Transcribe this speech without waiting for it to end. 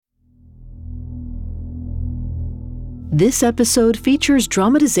This episode features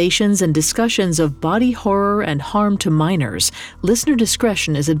dramatizations and discussions of body horror and harm to minors. Listener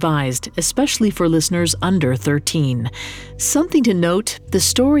discretion is advised, especially for listeners under 13. Something to note, the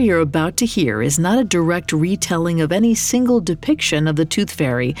story you're about to hear is not a direct retelling of any single depiction of the Tooth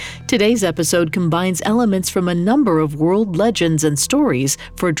Fairy. Today's episode combines elements from a number of world legends and stories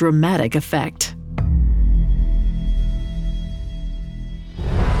for dramatic effect.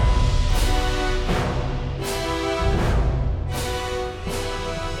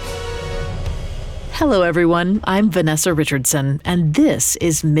 Hello everyone, I'm Vanessa Richardson, and this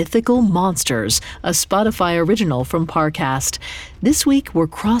is Mythical Monsters, a Spotify original from Parcast. This week we're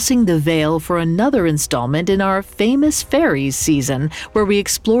crossing the veil for another installment in our Famous Fairies season, where we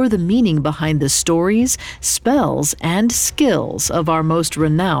explore the meaning behind the stories, spells, and skills of our most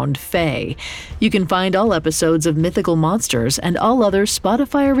renowned fae. You can find all episodes of Mythical Monsters and all other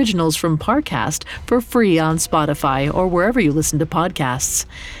Spotify originals from Parcast for free on Spotify or wherever you listen to podcasts.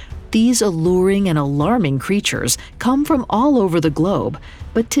 These alluring and alarming creatures come from all over the globe,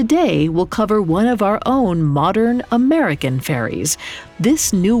 but today we'll cover one of our own modern American fairies.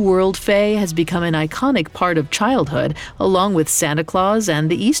 This New World fae has become an iconic part of childhood, along with Santa Claus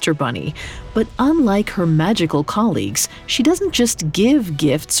and the Easter Bunny. But unlike her magical colleagues, she doesn't just give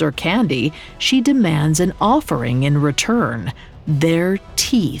gifts or candy, she demands an offering in return: their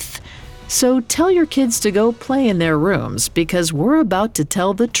teeth. So tell your kids to go play in their rooms, because we're about to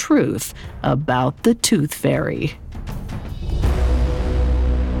tell the truth about the Tooth Fairy.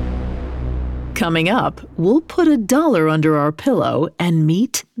 Coming up, we'll put $1 under our pillow and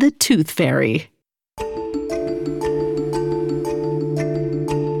meet the Tooth Fairy.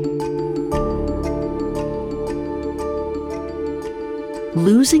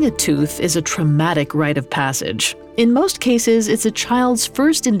 Losing a tooth is a traumatic rite of passage. In most cases, it's a child's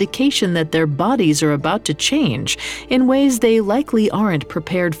first indication that their bodies are about to change in ways they likely aren't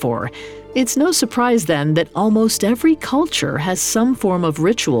prepared for. It's no surprise then that almost every culture has some form of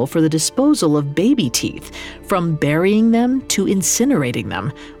ritual for the disposal of baby teeth, from burying them to incinerating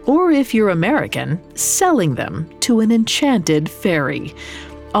them, or if you're American, selling them to an enchanted fairy.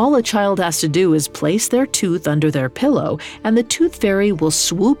 All a child has to do is place their tooth under their pillow, and the Tooth Fairy will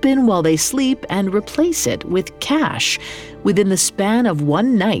swoop in while they sleep and replace it with cash. Within the span of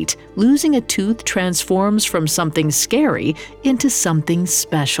one night, losing a tooth transforms from something scary into something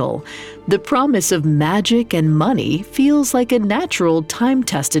special. The promise of magic and money feels like a natural,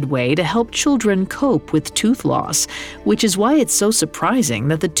 time-tested way to help children cope with tooth loss, which is why it's so surprising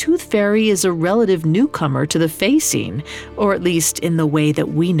that the Tooth Fairy is a relative newcomer to the fae scene, or at least in the way that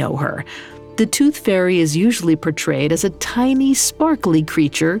we know her. The Tooth Fairy is usually portrayed as a tiny, sparkly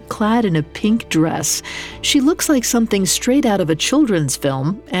creature clad in a pink dress. She looks like something straight out of a children's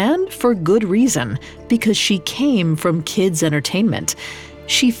film, and for good reason, because she came from kids' entertainment.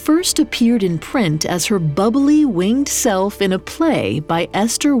 She first appeared in print as her bubbly, winged self in a play by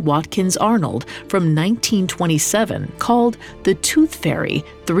Esther Watkins Arnold from 1927 called The Tooth Fairy,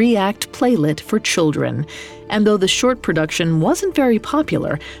 3-act playlet for children. And though the short production wasn't very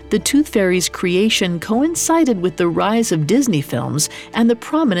popular, the Tooth Fairy's creation coincided with the rise of Disney films and the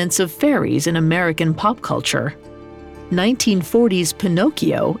prominence of fairies in American pop culture. 1940s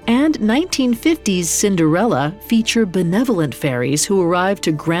Pinocchio and 1950s Cinderella feature benevolent fairies who arrive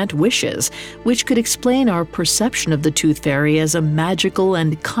to grant wishes, which could explain our perception of the Tooth Fairy as a magical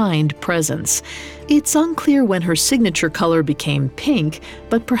and kind presence. It's unclear when her signature color became pink,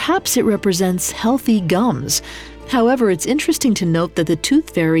 but perhaps it represents healthy gums. However, it's interesting to note that the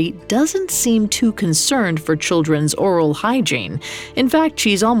Tooth Fairy doesn't seem too concerned for children's oral hygiene. In fact,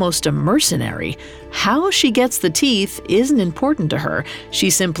 she's almost a mercenary. How she gets the teeth isn't important to her. She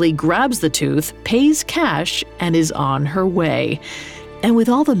simply grabs the tooth, pays cash, and is on her way. And with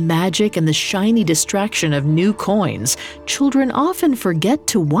all the magic and the shiny distraction of new coins, children often forget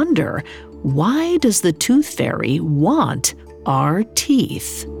to wonder, why does the Tooth Fairy want our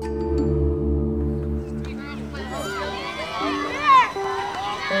teeth?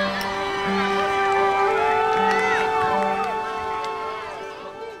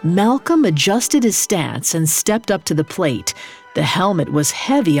 Malcolm adjusted his stance and stepped up to the plate. The helmet was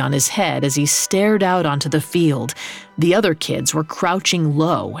heavy on his head as he stared out onto the field. The other kids were crouching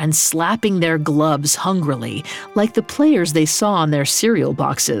low and slapping their gloves hungrily, like the players they saw on their cereal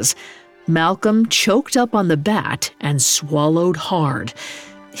boxes. Malcolm choked up on the bat and swallowed hard.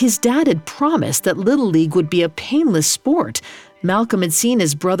 His dad had promised that Little League would be a painless sport. Malcolm had seen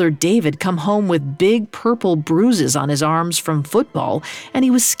his brother David come home with big purple bruises on his arms from football, and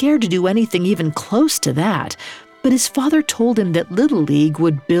he was scared to do anything even close to that. But his father told him that Little League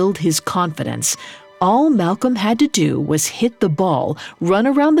would build his confidence. All Malcolm had to do was hit the ball, run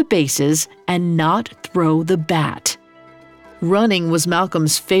around the bases, and not throw the bat. Running was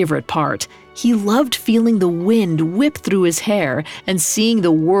Malcolm's favorite part. He loved feeling the wind whip through his hair and seeing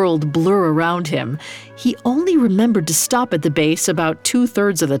the world blur around him. He only remembered to stop at the base about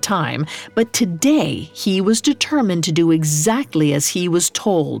 2/3 of the time, but today he was determined to do exactly as he was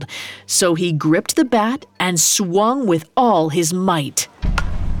told. So he gripped the bat and swung with all his might.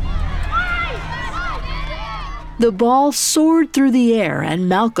 The ball soared through the air and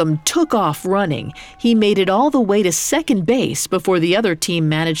Malcolm took off running. He made it all the way to second base before the other team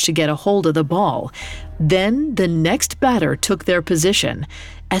managed to get a hold of the ball. Then the next batter took their position.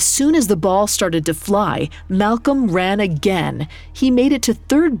 As soon as the ball started to fly, Malcolm ran again. He made it to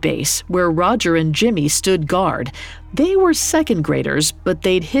third base, where Roger and Jimmy stood guard. They were second graders, but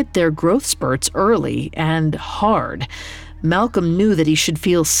they'd hit their growth spurts early and hard. Malcolm knew that he should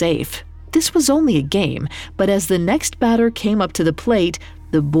feel safe. This was only a game, but as the next batter came up to the plate,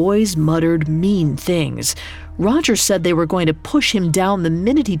 the boys muttered mean things. Roger said they were going to push him down the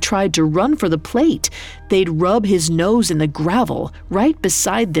minute he tried to run for the plate. They'd rub his nose in the gravel, right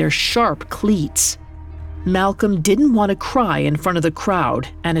beside their sharp cleats. Malcolm didn't want to cry in front of the crowd,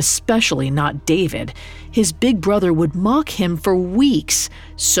 and especially not David. His big brother would mock him for weeks,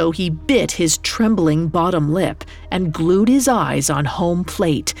 so he bit his trembling bottom lip and glued his eyes on home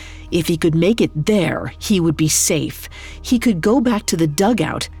plate. If he could make it there, he would be safe. He could go back to the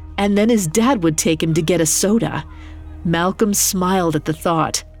dugout, and then his dad would take him to get a soda. Malcolm smiled at the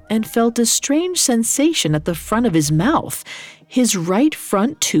thought and felt a strange sensation at the front of his mouth. His right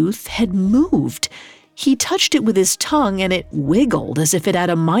front tooth had moved. He touched it with his tongue and it wiggled as if it had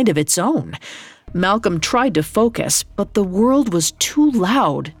a mind of its own. Malcolm tried to focus, but the world was too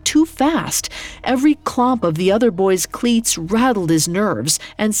loud, too fast. Every clomp of the other boy's cleats rattled his nerves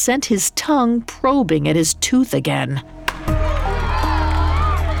and sent his tongue probing at his tooth again.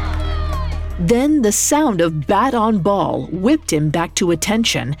 Then the sound of bat on ball whipped him back to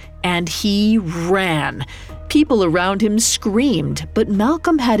attention, and he ran. People around him screamed, but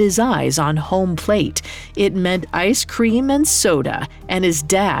Malcolm had his eyes on home plate. It meant ice cream and soda, and his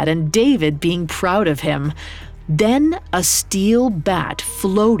dad and David being proud of him. Then a steel bat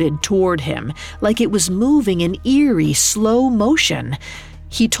floated toward him, like it was moving in eerie, slow motion.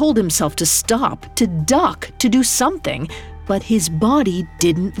 He told himself to stop, to duck, to do something, but his body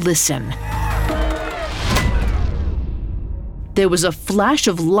didn't listen. There was a flash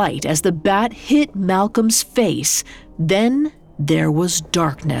of light as the bat hit Malcolm's face. Then there was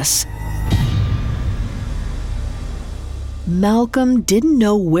darkness. Malcolm didn't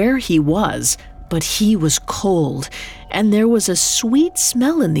know where he was, but he was cold, and there was a sweet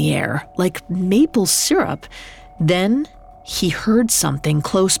smell in the air, like maple syrup. Then he heard something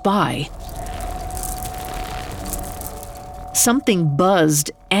close by. Something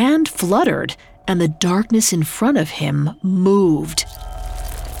buzzed and fluttered, and the darkness in front of him moved.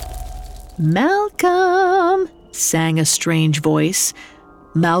 "Malcolm!" sang a strange voice.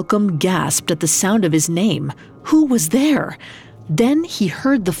 Malcolm gasped at the sound of his name. Who was there? Then he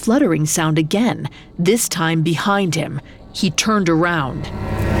heard the fluttering sound again, this time behind him. He turned around.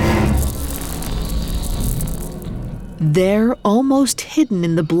 There, almost hidden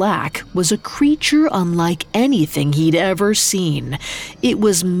in the black, was a creature unlike anything he'd ever seen. It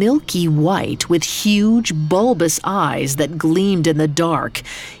was milky white with huge, bulbous eyes that gleamed in the dark.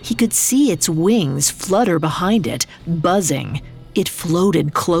 He could see its wings flutter behind it, buzzing. It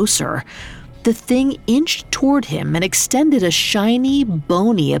floated closer. The thing inched toward him and extended a shiny,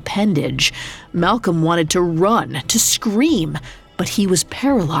 bony appendage. Malcolm wanted to run, to scream, but he was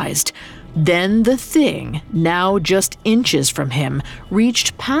paralyzed. Then the thing, now just inches from him,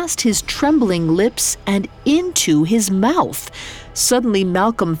 reached past his trembling lips and into his mouth. Suddenly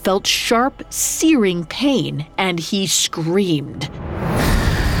Malcolm felt sharp, searing pain, and he screamed.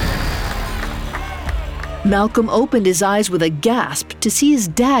 Malcolm opened his eyes with a gasp to see his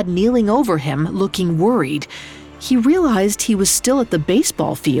dad kneeling over him, looking worried. He realized he was still at the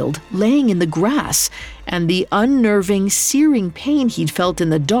baseball field, laying in the grass, and the unnerving, searing pain he'd felt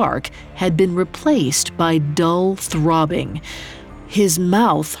in the dark had been replaced by dull throbbing. His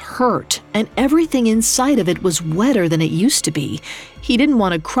mouth hurt, and everything inside of it was wetter than it used to be. He didn't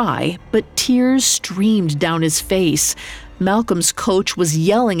want to cry, but tears streamed down his face. Malcolm's coach was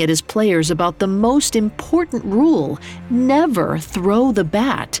yelling at his players about the most important rule: never throw the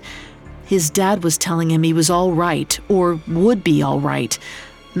bat. His dad was telling him he was all right, or would be all right.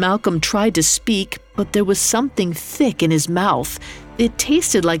 Malcolm tried to speak, but there was something thick in his mouth. It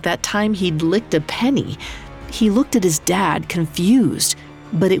tasted like that time he'd licked a penny. He looked at his dad, confused.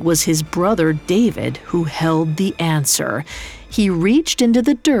 But it was his brother David who held the answer. He reached into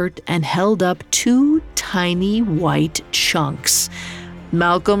the dirt and held up 2 tiny white chunks.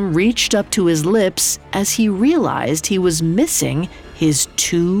 Malcolm reached up to his lips as he realized he was missing his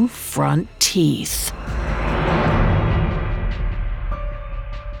 2 front teeth.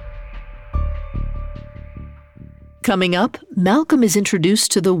 Coming up, Malcolm is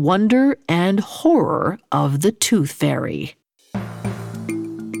introduced to the wonder and horror of the Tooth Fairy.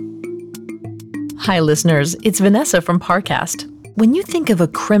 Hi, listeners. It's Vanessa from Parcast. When you think of a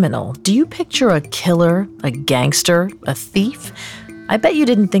criminal, do you picture a killer, a gangster, a thief? I bet you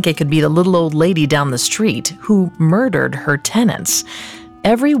didn't think it could be the little old lady down the street who murdered her tenants.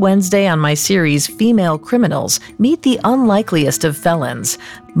 Every Wednesday on my series, Female Criminals, meet the unlikeliest of felons,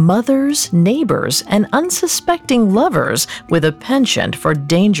 mothers, neighbors, and unsuspecting lovers with a penchant for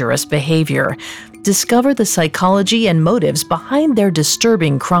dangerous behavior. Discover the psychology and motives behind their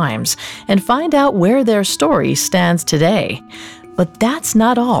disturbing crimes and find out where their story stands today. But that's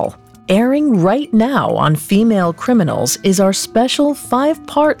not all. Airing right now on Female Criminals is our special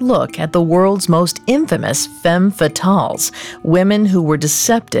 5-part look at the world's most infamous femme fatales, women who were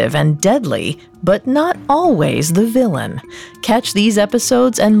deceptive and deadly, but not always the villain. Catch these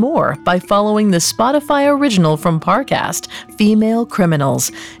episodes and more by following the Spotify original from Parcast, Female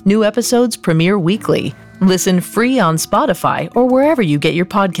Criminals. New episodes premiere weekly. Listen free on Spotify or wherever you get your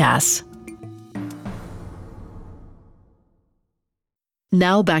podcasts.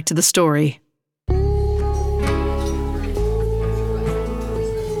 Now back to the story.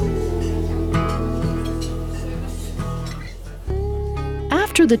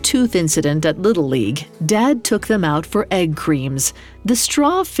 After the tooth incident at Little League, Dad took them out for egg creams. The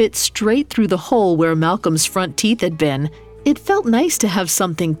straw fit straight through the hole where Malcolm's front teeth had been. It felt nice to have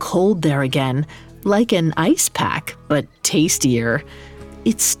something cold there again, like an ice pack, but tastier.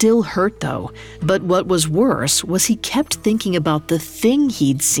 It still hurt, though. But what was worse was he kept thinking about the thing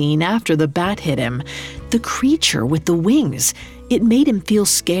he'd seen after the bat hit him. The creature with the wings. It made him feel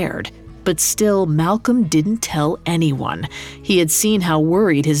scared. But still, Malcolm didn't tell anyone. He had seen how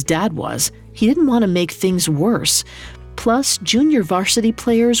worried his dad was. He didn't want to make things worse. Plus, junior varsity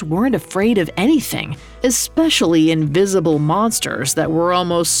players weren't afraid of anything, especially invisible monsters that were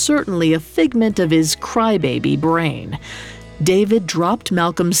almost certainly a figment of his crybaby brain. David dropped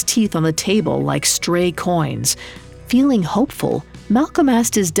Malcolm's teeth on the table like stray coins. Feeling hopeful, Malcolm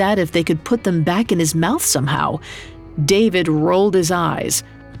asked his dad if they could put them back in his mouth somehow. David rolled his eyes.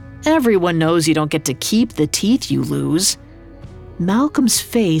 "Everyone knows you don't get to keep the teeth you lose." Malcolm's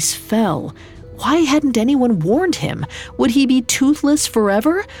face fell. Why hadn't anyone warned him? Would he be toothless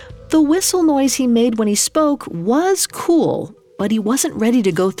forever? The whistle noise he made when he spoke was cool, but he wasn't ready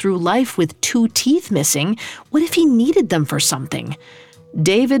to go through life with 2 teeth missing. What if he needed them for something?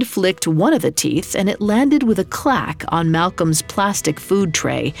 David flicked one of the teeth and it landed with a clack on Malcolm's plastic food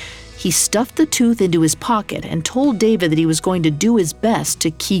tray. He stuffed the tooth into his pocket and told David that he was going to do his best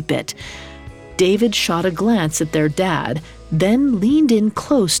to keep it. David shot a glance at their dad, then leaned in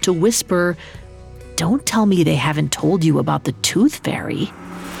close to whisper, "Don't tell me they haven't told you about the Tooth Fairy."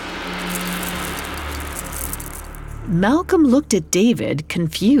 Malcolm looked at David,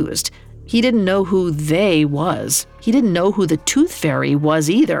 confused. He didn't know who "they" was. He didn't know who the Tooth Fairy was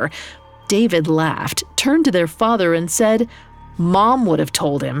either. David laughed, turned to their father and said, "Mom would have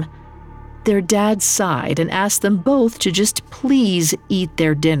told him." Their dad sighed and asked them both to just please eat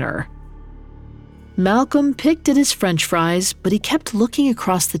their dinner. Malcolm picked at his French fries, but he kept looking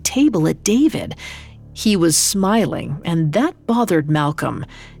across the table at David. He was smiling, and that bothered Malcolm.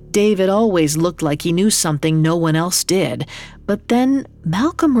 David always looked like he knew something no one else did. But then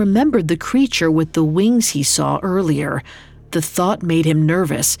Malcolm remembered the creature with the wings he saw earlier. The thought made him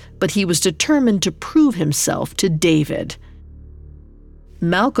nervous, but he was determined to prove himself to David.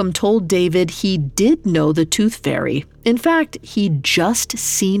 Malcolm told David he did know the Tooth Fairy. In fact, he'd just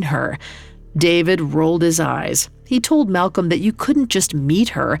seen her. David rolled his eyes. He told Malcolm that you couldn't just meet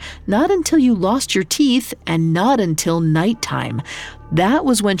her, not until you lost your teeth and not until nighttime. That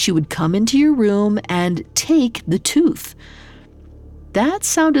was when she would come into your room and take the tooth. That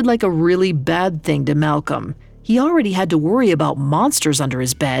sounded like a really bad thing to Malcolm. He already had to worry about monsters under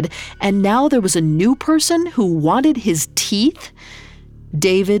his bed, and now there was a new person who wanted his teeth?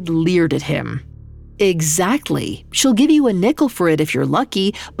 David leered at him. "Exactly. She'll give you a nickel for it if you're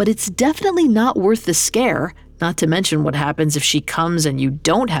lucky, but it's definitely not worth the scare, not to mention what happens if she comes and you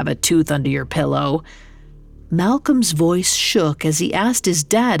don't have a tooth under your pillow." Malcolm's voice shook as he asked his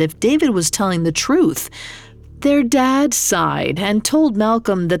dad if David was telling the truth. Their dad sighed and told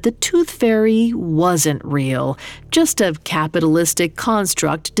Malcolm that the tooth fairy wasn't real, just a capitalistic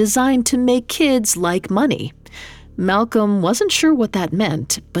construct designed to make kids like money. Malcolm wasn't sure what that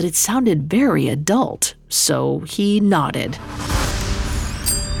meant, but it sounded very adult, so he nodded.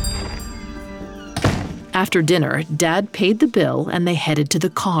 After dinner, Dad paid the bill and they headed to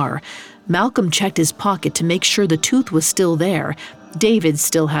the car. Malcolm checked his pocket to make sure the tooth was still there. David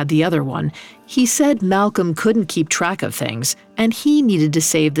still had the other one. He said Malcolm couldn't keep track of things, and he needed to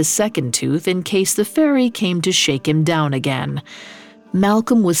save the second tooth in case the fairy came to shake him down again.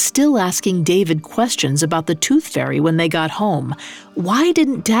 Malcolm was still asking David questions about the tooth fairy when they got home. Why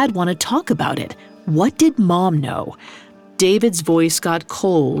didn't Dad want to talk about it? What did Mom know? David's voice got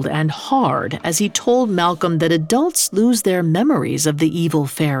cold and hard as he told Malcolm that adults lose their memories of the evil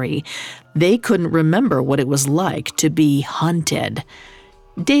fairy. They couldn't remember what it was like to be hunted.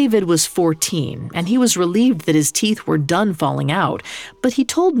 David was 14, and he was relieved that his teeth were done falling out, but he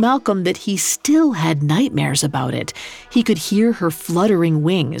told Malcolm that he still had nightmares about it. He could hear her fluttering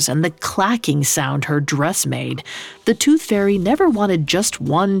wings and the clacking sound her dress made. The tooth fairy never wanted just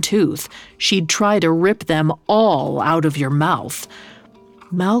one tooth. She'd try to rip them all out of your mouth.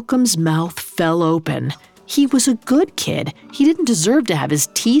 Malcolm's mouth fell open. He was a good kid. He didn't deserve to have his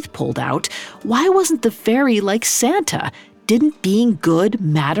teeth pulled out. Why wasn't the fairy like Santa? Didn't being good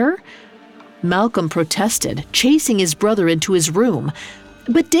matter? Malcolm protested, chasing his brother into his room.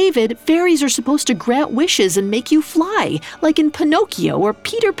 But David, fairies are supposed to grant wishes and make you fly, like in Pinocchio or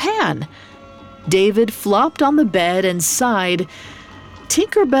Peter Pan. David flopped on the bed and sighed.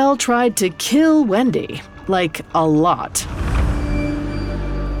 Tinker Bell tried to kill Wendy, like a lot.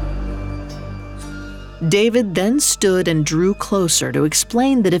 David then stood and drew closer to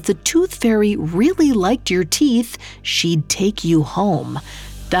explain that if the tooth fairy really liked your teeth, she'd take you home.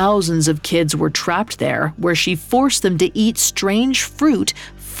 Thousands of kids were trapped there, where she forced them to eat strange fruit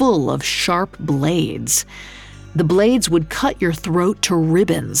full of sharp blades. The blades would cut your throat to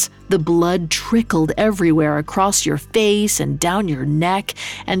ribbons. The blood trickled everywhere across your face and down your neck,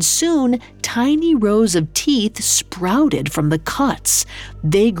 and soon tiny rows of teeth sprouted from the cuts.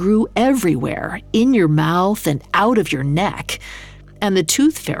 They grew everywhere, in your mouth and out of your neck. And the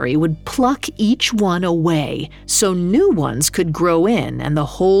tooth fairy would pluck each one away, so new ones could grow in and the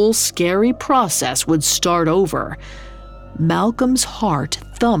whole scary process would start over. Malcolm's heart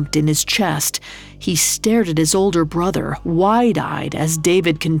thumped in his chest. He stared at his older brother, wide-eyed, as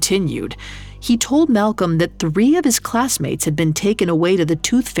David continued. He told Malcolm that 3 of his classmates had been taken away to the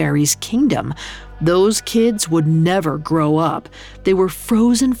Tooth Fairy's kingdom. Those kids would never grow up. They were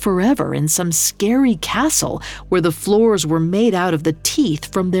frozen forever in some scary castle where the floors were made out of the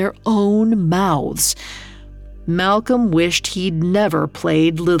teeth from their own mouths. Malcolm wished he'd never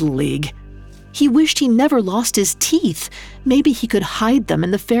played Little League. He wished he never lost his teeth. Maybe he could hide them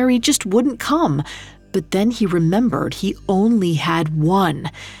and the fairy just wouldn't come. But then he remembered he only had one.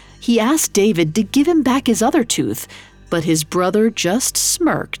 He asked David to give him back his other tooth, but his brother just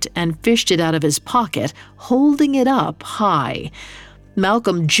smirked and fished it out of his pocket, holding it up high.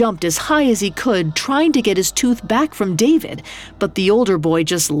 Malcolm jumped as high as he could, trying to get his tooth back from David, but the older boy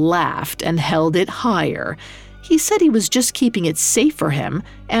just laughed and held it higher. He said he was just keeping it safe for him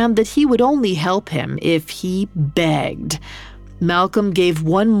and that he would only help him if he begged. Malcolm gave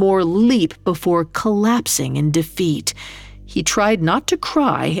one more leap before collapsing in defeat. He tried not to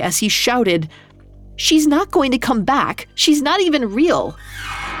cry as he shouted, "She's not going to come back. She's not even real."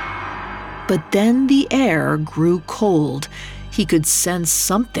 But then the air grew cold. He could sense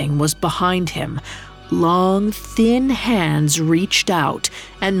something was behind him. Long, thin hands reached out,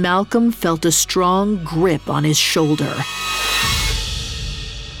 and Malcolm felt a strong grip on his shoulder.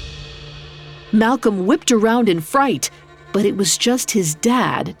 Malcolm whipped around in fright, but it was just his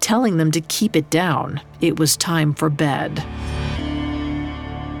dad telling them to keep it down. It was time for bed.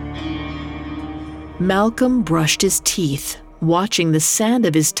 Malcolm brushed his teeth, watching the sand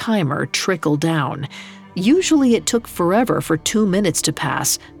of his timer trickle down. Usually it took forever for 2 minutes to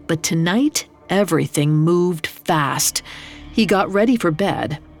pass, but tonight everything moved fast. He got ready for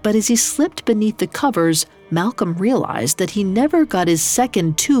bed, but as he slipped beneath the covers, Malcolm realized that he never got his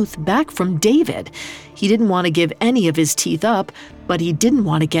second tooth back from David. He didn't want to give any of his teeth up, but he didn't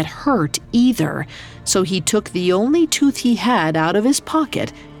want to get hurt either. So he took the only tooth he had out of his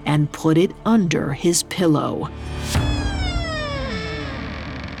pocket and put it under his pillow.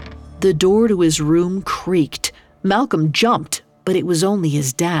 The door to his room creaked. Malcolm jumped, but it was only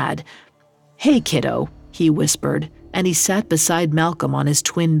his dad. "Hey, kiddo," he whispered, and he sat beside Malcolm on his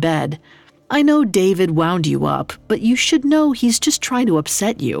twin bed. I know David wound you up, but you should know he's just trying to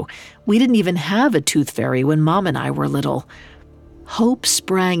upset you. We didn't even have a tooth fairy when Mom and I were little." Hope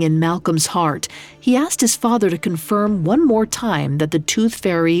sprang in Malcolm's heart. He asked his father to confirm one more time that the tooth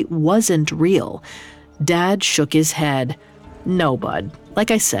fairy wasn't real. Dad shook his head. "No, bud.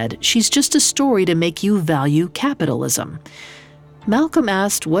 Like I said, she's just a story to make you value capitalism." Malcolm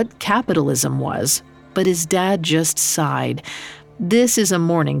asked what capitalism was, but his dad just sighed. "This is a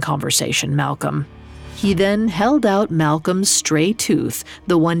morning conversation, Malcolm." He then held out Malcolm's stray tooth,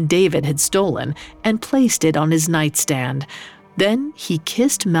 the one David had stolen, and placed it on his nightstand. Then he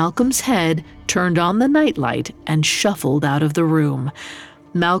kissed Malcolm's head, turned on the nightlight, and shuffled out of the room.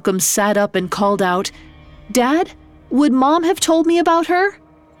 Malcolm sat up and called out, "Dad, would Mom have told me about her?"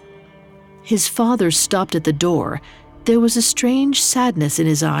 His father stopped at the door. There was a strange sadness in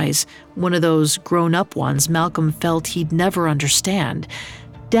his eyes, one of those grown-up ones Malcolm felt he'd never understand.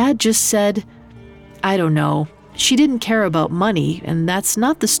 Dad just said, "I don't know. She didn't care about money, and that's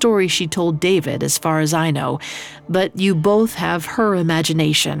not the story she told David, as far as I know. But you both have her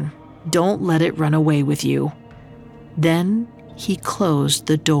imagination. Don't let it run away with you." Then he closed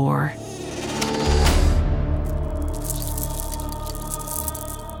the door.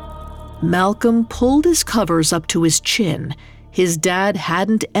 Malcolm pulled his covers up to his chin. His dad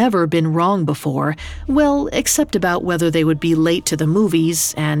hadn't ever been wrong before, well, except about whether they would be late to the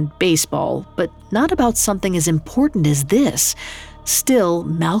movies and baseball, but not about something as important as this. Still,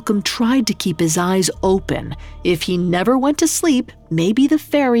 Malcolm tried to keep his eyes open. If he never went to sleep, maybe the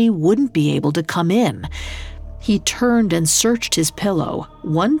fairy wouldn't be able to come in. He turned and searched his pillow.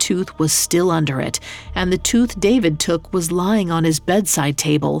 One tooth was still under it, and the tooth David took was lying on his bedside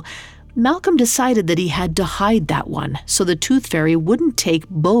table. Malcolm decided that he had to hide that one so the tooth fairy wouldn't take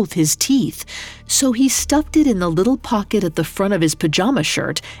both his teeth. So he stuffed it in the little pocket at the front of his pajama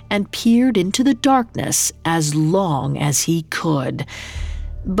shirt and peered into the darkness as long as he could.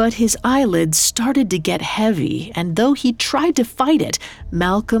 But his eyelids started to get heavy, and though he tried to fight it,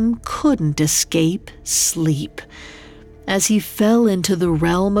 Malcolm couldn't escape sleep. As he fell into the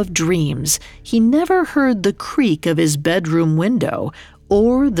realm of dreams, he never heard the creak of his bedroom window,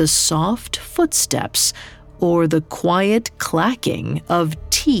 or the soft footsteps, or the quiet clacking of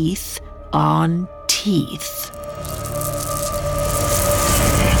teeth on teeth.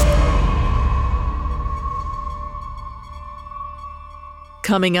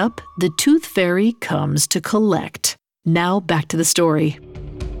 Coming up, the tooth fairy comes to collect. Now back to the story.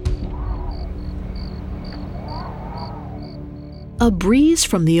 A breeze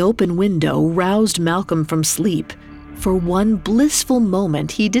from the open window roused Malcolm from sleep. For one blissful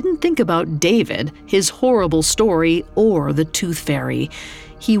moment, he didn't think about David, his horrible story, or the tooth fairy.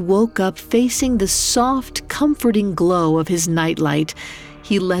 He woke up facing the soft, comforting glow of his nightlight.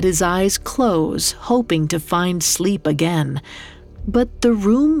 He let his eyes close, hoping to find sleep again. But the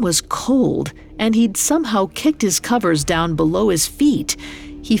room was cold, and he'd somehow kicked his covers down below his feet.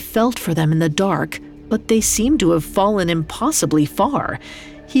 He felt for them in the dark, but they seemed to have fallen impossibly far.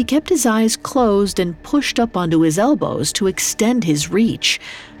 He kept his eyes closed and pushed up onto his elbows to extend his reach.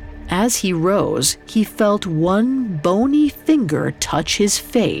 As he rose, he felt one bony finger touch his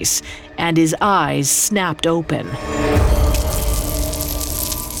face, and his eyes snapped open.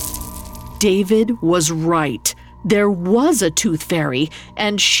 David was right. There was a tooth fairy,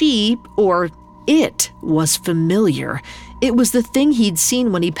 and she, or it, was familiar. It was the thing he'd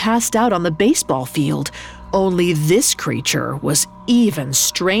seen when he passed out on the baseball field. Only this creature was even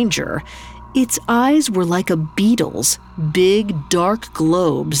stranger. Its eyes were like a beetle's, big, dark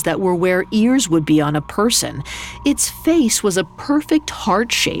globes that were where ears would be on a person. Its face was a perfect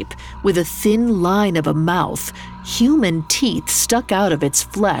heart shape, with a thin line of a mouth. Human teeth stuck out of its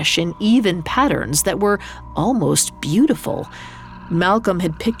flesh in even patterns that were almost beautiful. Malcolm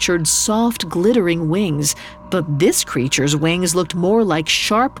had pictured soft, glittering wings, but this creature's wings looked more like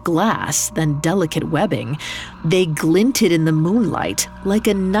sharp glass than delicate webbing. They glinted in the moonlight, like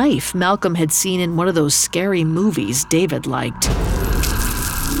a knife Malcolm had seen in one of those scary movies David liked.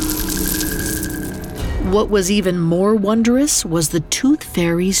 What was even more wondrous was the tooth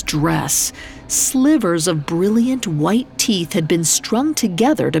fairy's dress. Slivers of brilliant white teeth had been strung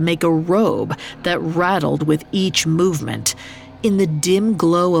together to make a robe that rattled with each movement. In the dim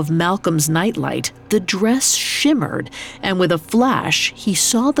glow of Malcolm's nightlight, the dress shimmered, and with a flash, he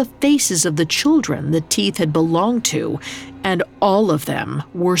saw the faces of the children the teeth had belonged to, and all of them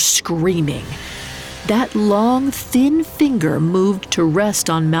were screaming. That long, thin finger moved to rest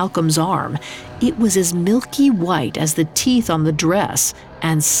on Malcolm's arm. It was as milky white as the teeth on the dress,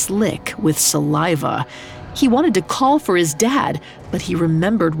 and slick with saliva. He wanted to call for his dad, but he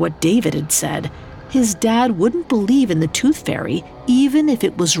remembered what David had said. His dad wouldn't believe in the tooth fairy, even if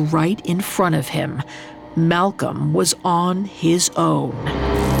it was right in front of him. Malcolm was on his own.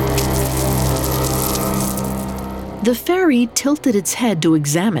 The fairy tilted its head to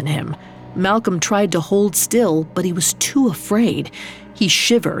examine him. Malcolm tried to hold still, but he was too afraid. He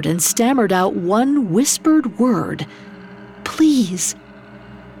shivered and stammered out one whispered word. "Please."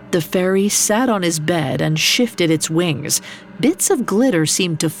 The fairy sat on his bed and shifted its wings. Bits of glitter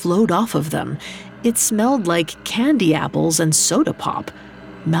seemed to float off of them. It smelled like candy apples and soda pop.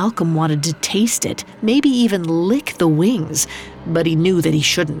 Malcolm wanted to taste it, maybe even lick the wings, but he knew that he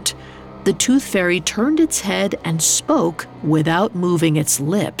shouldn't. The tooth fairy turned its head and spoke without moving its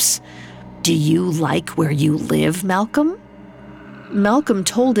lips. "Do you like where you live, Malcolm?" Malcolm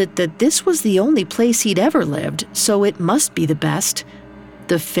told it that this was the only place he'd ever lived, so it must be the best.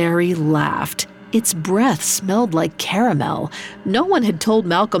 The fairy laughed. Its breath smelled like caramel. No one had told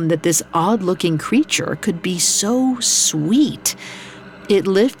Malcolm that this odd-looking creature could be so sweet. It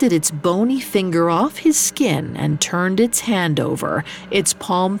lifted its bony finger off his skin and turned its hand over, its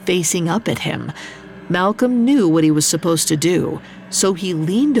palm facing up at him. Malcolm knew what he was supposed to do, so he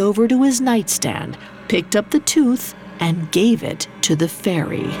leaned over to his nightstand, picked up the tooth, and gave it to the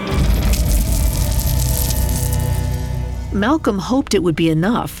fairy. Malcolm hoped it would be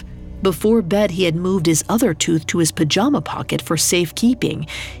enough. Before bed, he had moved his other tooth to his pajama pocket for safekeeping.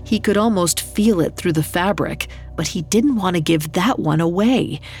 He could almost feel it through the fabric, but he didn't want to give that one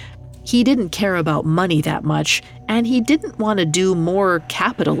away. He didn't care about money that much, and he didn't want to do more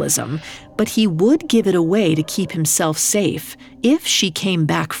capitalism, but he would give it away to keep himself safe if she came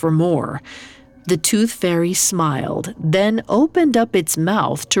back for more. The tooth fairy smiled, then opened up its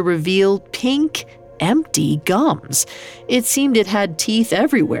mouth to reveal pink, empty gums. It seemed it had teeth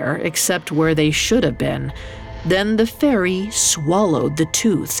everywhere except where they should have been. Then the fairy swallowed the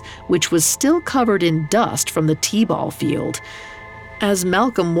tooth, which was still covered in dust from the t-ball field. As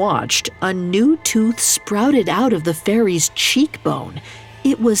Malcolm watched, a new tooth sprouted out of the fairy's cheekbone.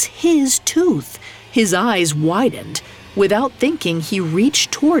 It was his tooth. His eyes widened. Without thinking, he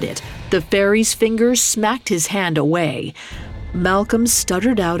reached toward it. The fairy's fingers smacked his hand away. Malcolm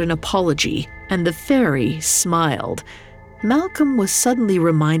stuttered out an apology, and the fairy smiled. Malcolm was suddenly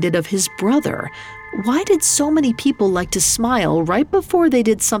reminded of his brother. Why did so many people like to smile right before they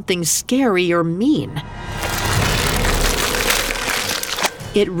did something scary or mean?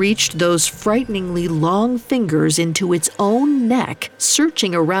 It reached those frighteningly long fingers into its own neck,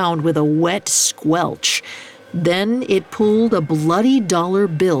 searching around with a wet squelch. Then it pulled a bloody dollar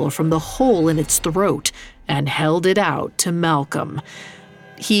bill from the hole in its throat and held it out to Malcolm.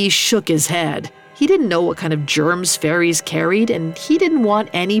 He shook his head. He didn't know what kind of germs fairies carried, and he didn't want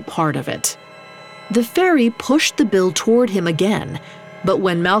any part of it. The fairy pushed the bill toward him again, but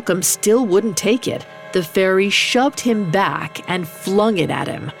when Malcolm still wouldn't take it, the fairy shoved him back and flung it at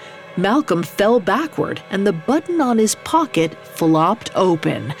him. Malcolm fell backward, and the button on his pocket flopped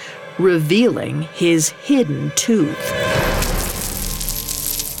open, revealing his hidden tooth.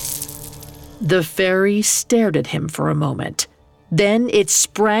 The fairy stared at him for a moment. Then it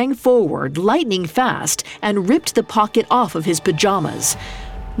sprang forward, lightning fast, and ripped the pocket off of his pajamas.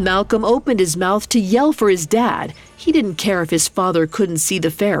 Malcolm opened his mouth to yell for his dad. He didn't care if his father couldn't see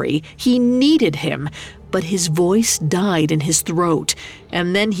the fairy. He needed him. But his voice died in his throat,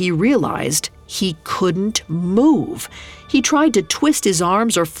 and then he realized he couldn't move. He tried to twist his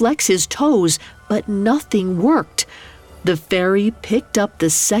arms or flex his toes, but nothing worked. The fairy picked up the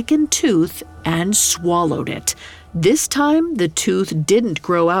second tooth and swallowed it. This time, the tooth didn't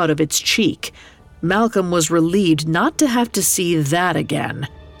grow out of its cheek. Malcolm was relieved not to have to see that again.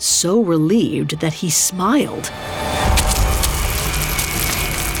 So relieved that he smiled.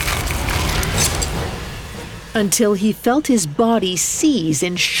 Until he felt his body seize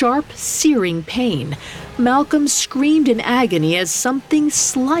in sharp, searing pain. Malcolm screamed in agony as something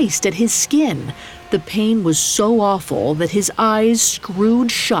sliced at his skin. The pain was so awful that his eyes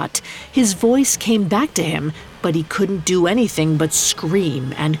screwed shut. His voice came back to him, but he couldn't do anything but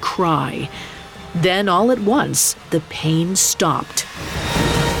scream and cry. Then all at once, the pain stopped.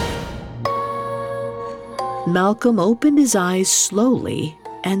 Malcolm opened his eyes slowly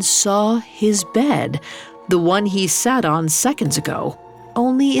and saw his bed, the one he sat on seconds ago,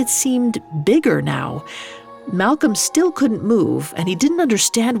 only it seemed bigger now. Malcolm still couldn't move, and he didn't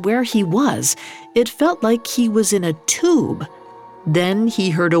understand where he was. It felt like he was in a tube. Then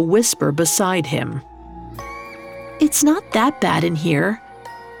he heard a whisper beside him. "It's not that bad in here."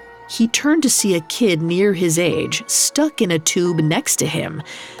 He turned to see a kid near his age, stuck in a tube next to him.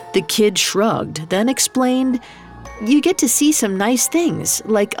 The kid shrugged, then explained, "You get to see some nice things,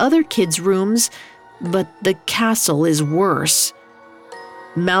 like other kids' rooms, but the castle is worse."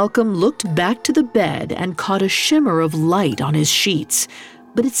 Malcolm looked back to the bed and caught a shimmer of light on his sheets,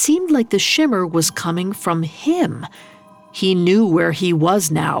 but it seemed like the shimmer was coming from him. He knew where he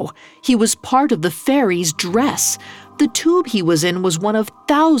was now. He was part of the fairy's dress. The tube he was in was one of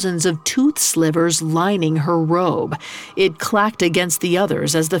thousands of tooth slivers lining her robe. It clacked against the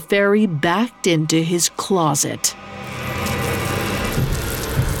others as the fairy backed into his closet.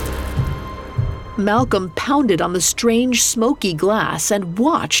 Malcolm pounded on the strange smoky glass and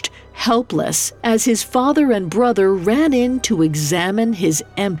watched, helpless, as his father and brother ran in to examine his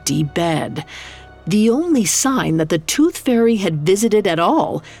empty bed. The only sign that the Tooth Fairy had visited at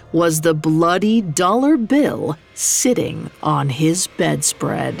all was the bloody dollar bill sitting on his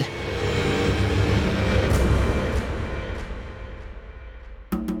bedspread.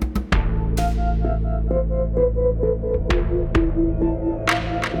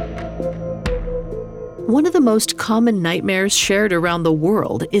 One of the most common nightmares shared around the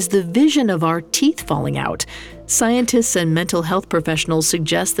world is the vision of our teeth falling out. Scientists and mental health professionals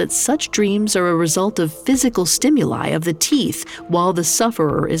suggest that such dreams are a result of physical stimuli of the teeth while the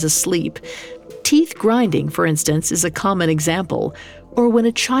sufferer is asleep. Teeth grinding, for instance, is a common example. Or when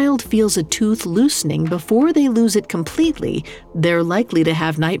a child feels a tooth loosening before they lose it completely, they're likely to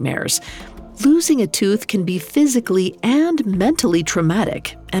have nightmares. Losing a tooth can be physically and mentally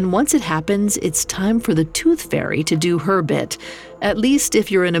traumatic, and once it happens, it's time for the Tooth Fairy to do her bit. At least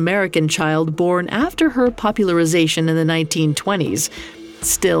if you're an American child born after her popularization in the 1920s.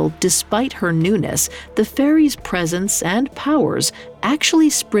 Still, despite her newness, the fairy's presence and powers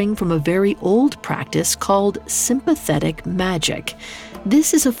actually spring from a very old practice called sympathetic magic.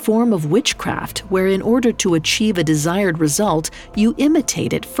 This is a form of witchcraft where in order to achieve a desired result, you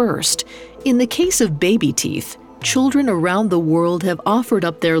imitate it first. In the case of baby teeth, children around the world have offered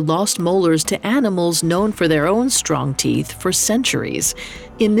up their lost molars to animals known for their own strong teeth for centuries.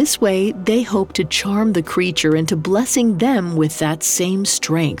 In this way, they hope to charm the creature into blessing them with that same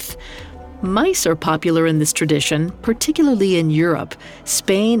strength. Mice are popular in this tradition, particularly in Europe.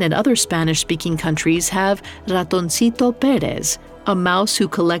 Spain and other Spanish-speaking countries have Ratoncito Pérez, a mouse who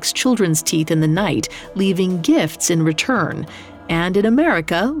collects children's teeth in the night, leaving gifts in return. And in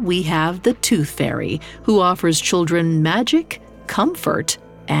America, we have the Tooth Fairy, who offers children magic, comfort,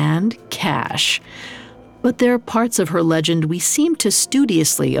 and cash. But there are parts of her legend we seem to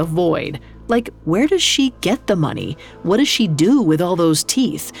studiously avoid. Like, where does she get the money? What does she do with all those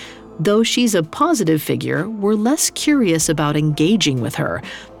teeth? Though she's a positive figure, we're less curious about engaging with her.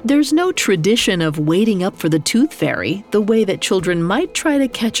 There's no tradition of waiting up for the Tooth Fairy, the way that children might try to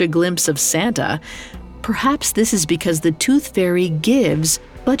catch a glimpse of Santa. Perhaps this is because the Tooth Fairy gives,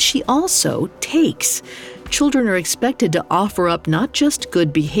 but she also takes. Children are expected to offer up not just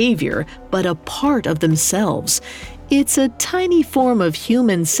good behavior, but a part of themselves. It's a tiny form of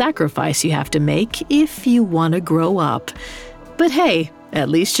human sacrifice you have to make if you want to grow up. But hey, at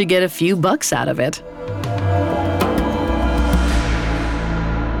least you get a few bucks out of it.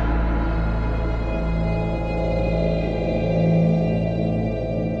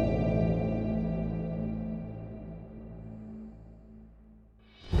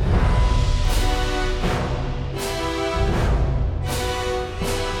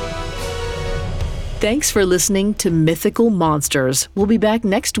 Thanks for listening to Mythical Monsters. We'll be back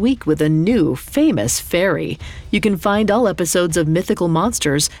next week with a new famous fairy. You can find all episodes of Mythical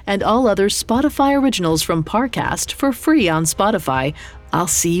Monsters and all other Spotify originals from Parcast for free on Spotify. I'll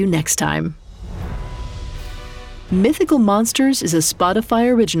see you next time. Mythical Monsters is a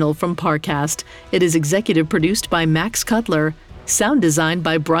Spotify original from Parcast. It is executive produced by Max Cutler. Sound designed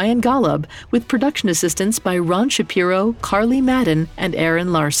by Brian Golub, with production assistance by Ron Shapiro, Carly Madden, and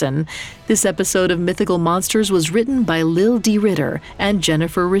Aaron Larson. This episode of Mythical Monsters was written by Lil D. Ritter and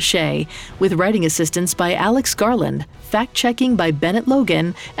Jennifer Richey, with writing assistance by Alex Garland, fact-checking by Bennett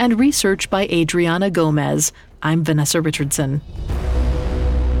Logan, and research by Adriana Gomez. I'm Vanessa Richardson.